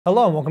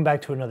Hello and welcome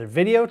back to another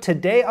video.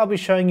 Today I'll be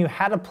showing you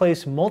how to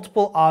place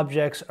multiple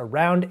objects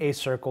around a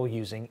circle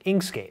using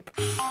Inkscape.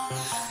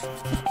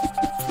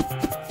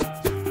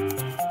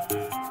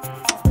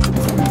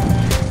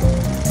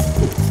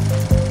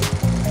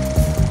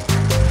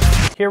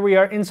 Here we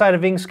are inside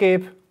of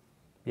Inkscape.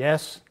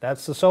 Yes,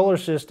 that's the solar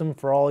system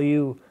for all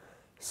you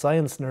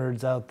science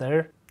nerds out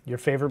there. Your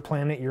favorite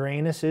planet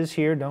Uranus is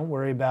here, don't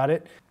worry about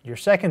it. Your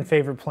second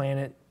favorite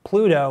planet,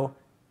 Pluto,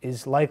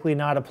 is likely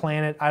not a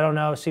planet. I don't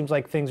know, it seems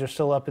like things are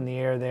still up in the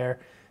air there.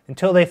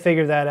 Until they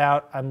figure that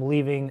out, I'm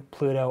leaving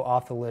Pluto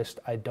off the list.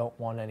 I don't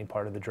want any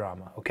part of the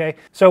drama, okay?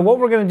 So what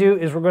we're gonna do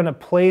is we're gonna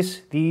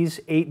place these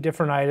 8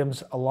 different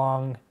items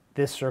along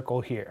this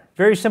circle here.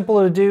 Very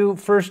simple to do.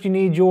 First, you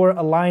need your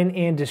Align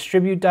and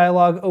Distribute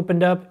dialog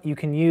opened up. You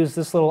can use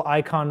this little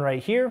icon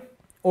right here,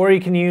 or you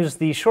can use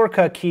the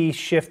shortcut key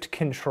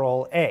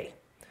Shift-Control-A.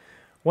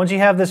 Once you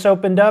have this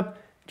opened up,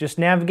 just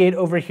navigate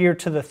over here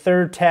to the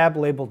third tab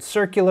labeled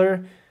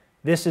Circular.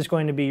 This is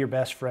going to be your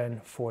best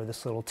friend for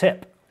this little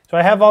tip. So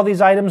I have all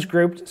these items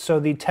grouped, so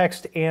the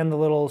text and the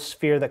little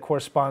sphere that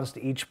corresponds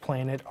to each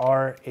planet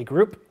are a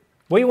group.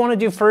 What you want to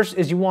do first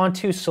is you want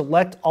to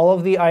select all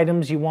of the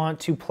items you want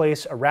to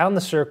place around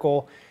the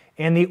circle,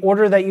 and the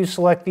order that you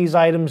select these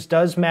items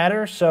does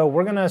matter, so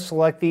we're going to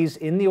select these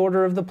in the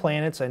order of the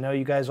planets. I know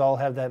you guys all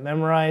have that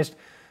memorized.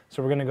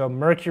 So we're going to go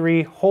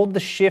Mercury, hold the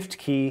Shift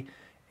key,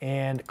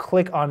 and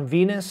click on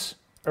Venus,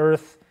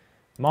 Earth,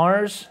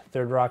 Mars,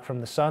 third rock from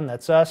the sun,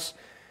 that's us.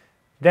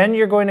 Then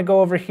you're going to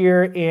go over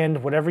here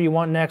and whatever you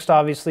want next,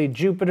 obviously,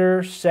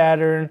 Jupiter,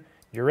 Saturn,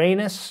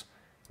 Uranus,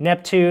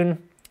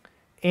 Neptune.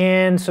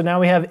 And so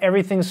now we have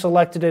everything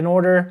selected in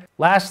order.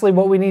 Lastly,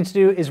 what we need to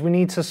do is we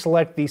need to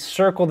select the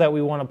circle that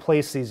we want to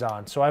place these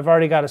on. So I've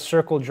already got a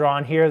circle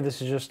drawn here.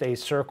 This is just a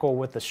circle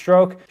with a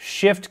stroke.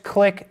 Shift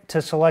click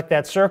to select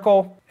that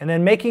circle. And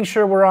then making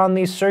sure we're on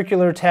the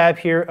circular tab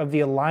here of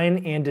the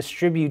Align and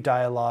Distribute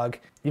dialog.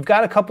 You've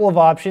got a couple of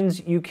options.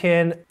 You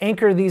can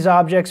anchor these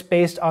objects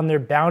based on their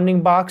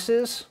bounding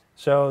boxes.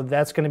 So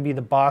that's going to be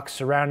the box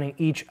surrounding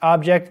each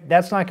object.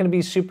 That's not going to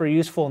be super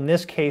useful in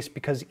this case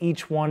because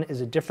each one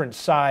is a different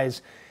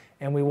size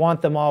and we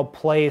want them all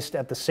placed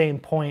at the same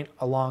point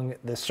along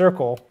the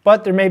circle.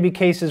 But there may be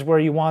cases where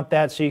you want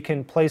that, so you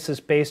can place this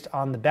based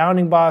on the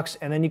bounding box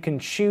and then you can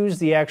choose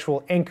the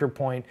actual anchor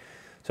point.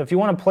 So if you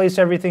want to place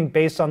everything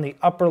based on the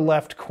upper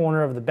left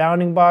corner of the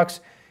bounding box,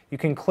 you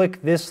can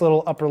click this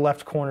little upper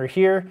left corner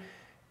here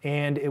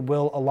and it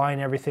will align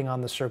everything on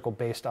the circle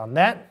based on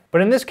that.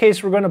 But in this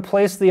case, we're going to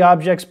place the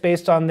objects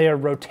based on their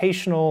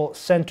rotational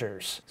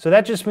centers. So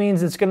that just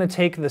means it's going to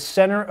take the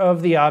center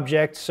of the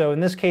object. So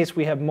in this case,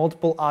 we have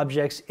multiple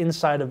objects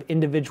inside of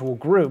individual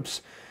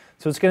groups.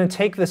 So it's going to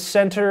take the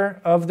center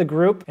of the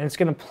group and it's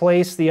going to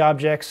place the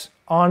objects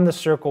on the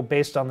circle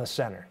based on the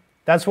center.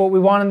 That's what we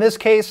want in this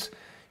case.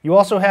 You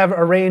also have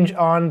arrange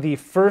on the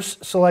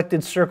first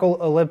selected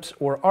circle, ellipse,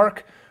 or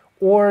arc,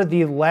 or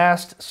the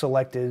last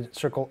selected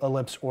circle,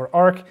 ellipse, or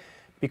arc.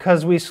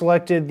 Because we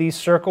selected the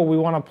circle we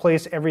want to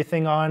place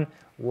everything on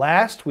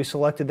last, we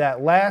selected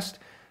that last.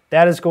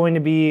 That is going to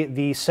be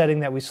the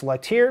setting that we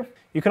select here.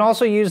 You can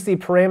also use the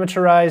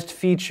parameterized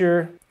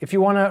feature. If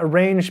you want to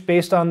arrange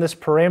based on this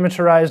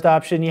parameterized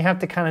option, you have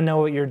to kind of know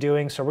what you're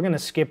doing, so we're going to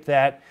skip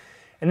that.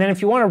 And then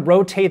if you want to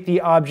rotate the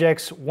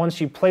objects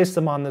once you place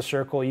them on the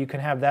circle, you can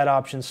have that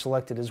option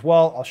selected as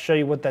well. I'll show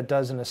you what that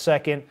does in a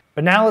second.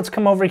 But now let's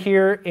come over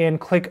here and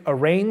click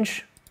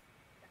Arrange.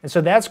 And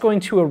so that's going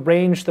to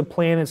arrange the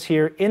planets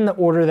here in the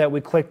order that we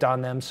clicked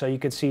on them. So you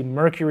can see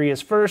Mercury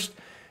is first,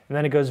 and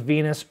then it goes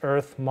Venus,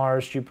 Earth,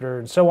 Mars, Jupiter,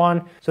 and so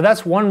on. So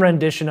that's one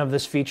rendition of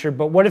this feature,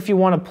 but what if you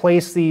want to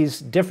place these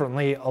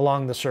differently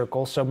along the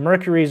circle? So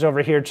Mercury is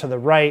over here to the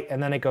right,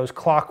 and then it goes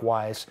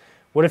clockwise.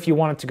 What if you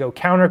want it to go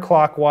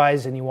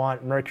counterclockwise and you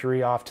want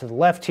Mercury off to the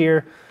left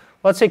here?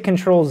 Let's hit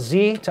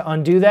Control-Z to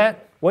undo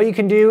that. What you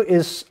can do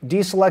is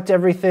deselect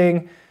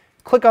everything,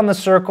 click on the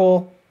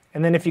circle,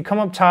 and then if you come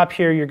up top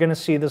here, you're going to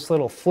see this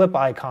little flip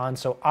icon,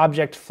 so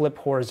Object Flip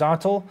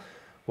Horizontal.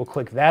 We'll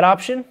click that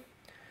option.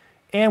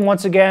 And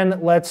once again,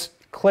 let's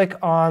click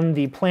on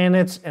the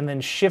planets and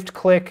then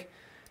Shift-click,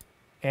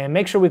 and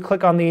make sure we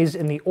click on these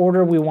in the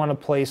order we want to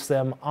place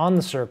them on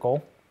the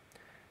circle.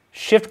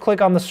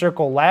 Shift-click on the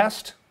circle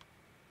last.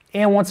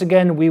 And once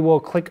again, we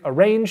will click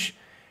Arrange.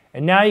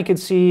 And now you can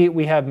see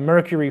we have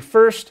Mercury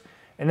first,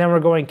 and then we're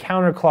going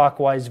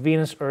counterclockwise,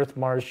 Venus, Earth,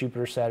 Mars,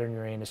 Jupiter, Saturn,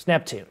 Uranus,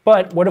 Neptune.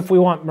 But what if we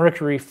want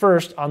Mercury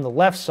first on the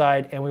left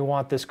side and we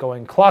want this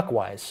going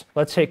clockwise?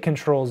 Let's hit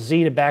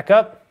Control-Z to back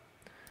up.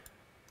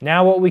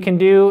 Now what we can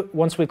do,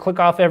 once we click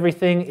off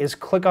everything, is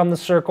click on the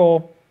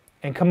circle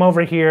and come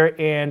over here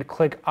and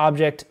click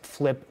Object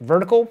Flip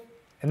Vertical.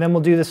 And then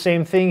we'll do the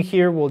same thing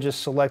here. We'll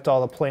just select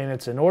all the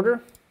planets in order.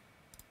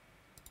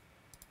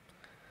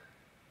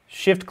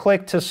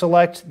 Shift-click to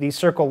select the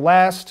circle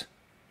last,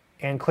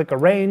 and click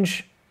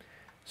Arrange.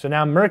 So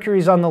now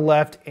Mercury's on the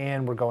left,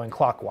 and we're going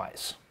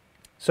clockwise.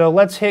 So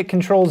let's hit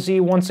Control Z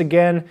once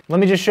again.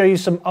 Let me just show you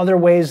some other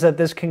ways that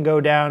this can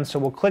go down. So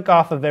we'll click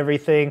off of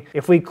everything.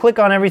 If we click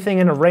on everything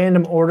in a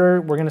random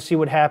order, we're gonna see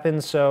what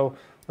happens. So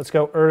let's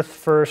go Earth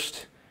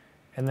first,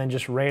 and then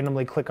just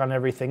randomly click on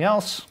everything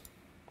else.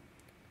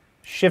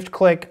 Shift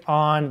click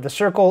on the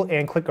circle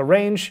and click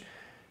Arrange.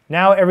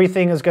 Now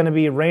everything is going to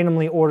be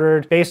randomly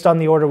ordered based on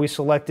the order we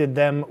selected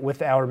them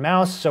with our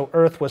mouse. So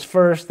Earth was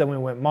first, then we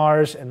went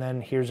Mars, and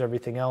then here's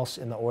everything else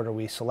in the order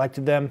we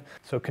selected them.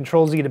 So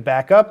Control Z to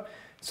back up.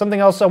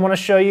 Something else I want to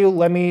show you,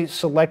 let me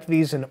select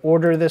these in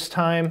order this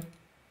time.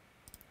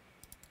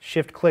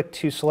 Shift click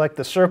to select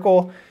the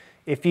circle.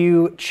 If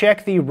you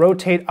check the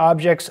Rotate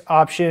Objects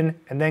option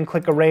and then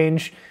click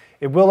Arrange,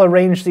 it will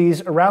arrange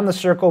these around the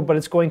circle, but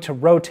it's going to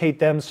rotate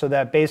them so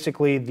that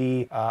basically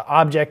the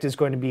object is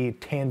going to be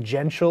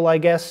tangential, I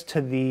guess,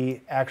 to the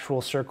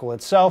actual circle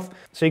itself.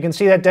 So you can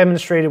see that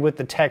demonstrated with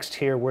the text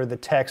here, where the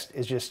text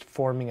is just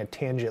forming a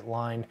tangent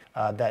line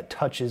that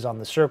touches on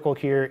the circle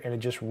here, and it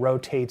just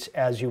rotates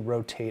as you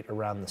rotate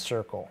around the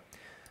circle.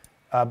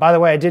 By the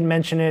way, I did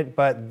mention it,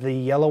 but the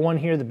yellow one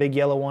here, the big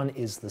yellow one,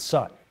 is the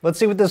sun. Let's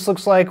see what this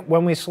looks like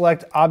when we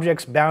select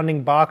Objects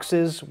Bounding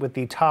Boxes with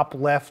the top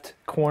left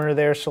corner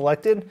there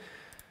selected.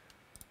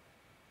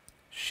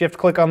 Shift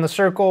click on the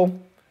circle.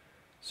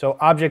 So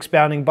Objects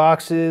Bounding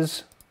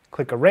Boxes,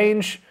 click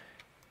Arrange.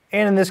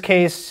 And in this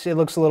case, it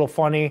looks a little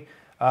funny,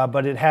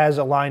 but it has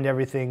aligned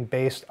everything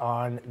based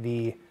on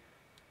the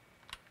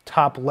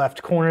top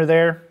left corner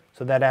there.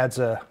 So that adds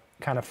a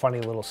kind of funny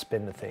little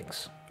spin to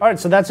things. All right,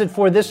 so that's it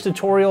for this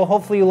tutorial.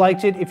 Hopefully you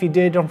liked it. If you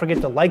did, don't forget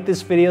to like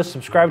this video,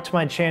 subscribe to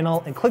my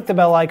channel, and click the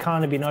bell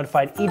icon to be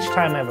notified each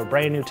time I have a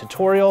brand new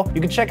tutorial. You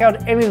can check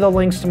out any of the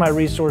links to my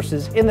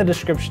resources in the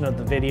description of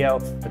the video.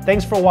 But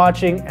thanks for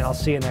watching, and I'll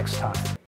see you next time.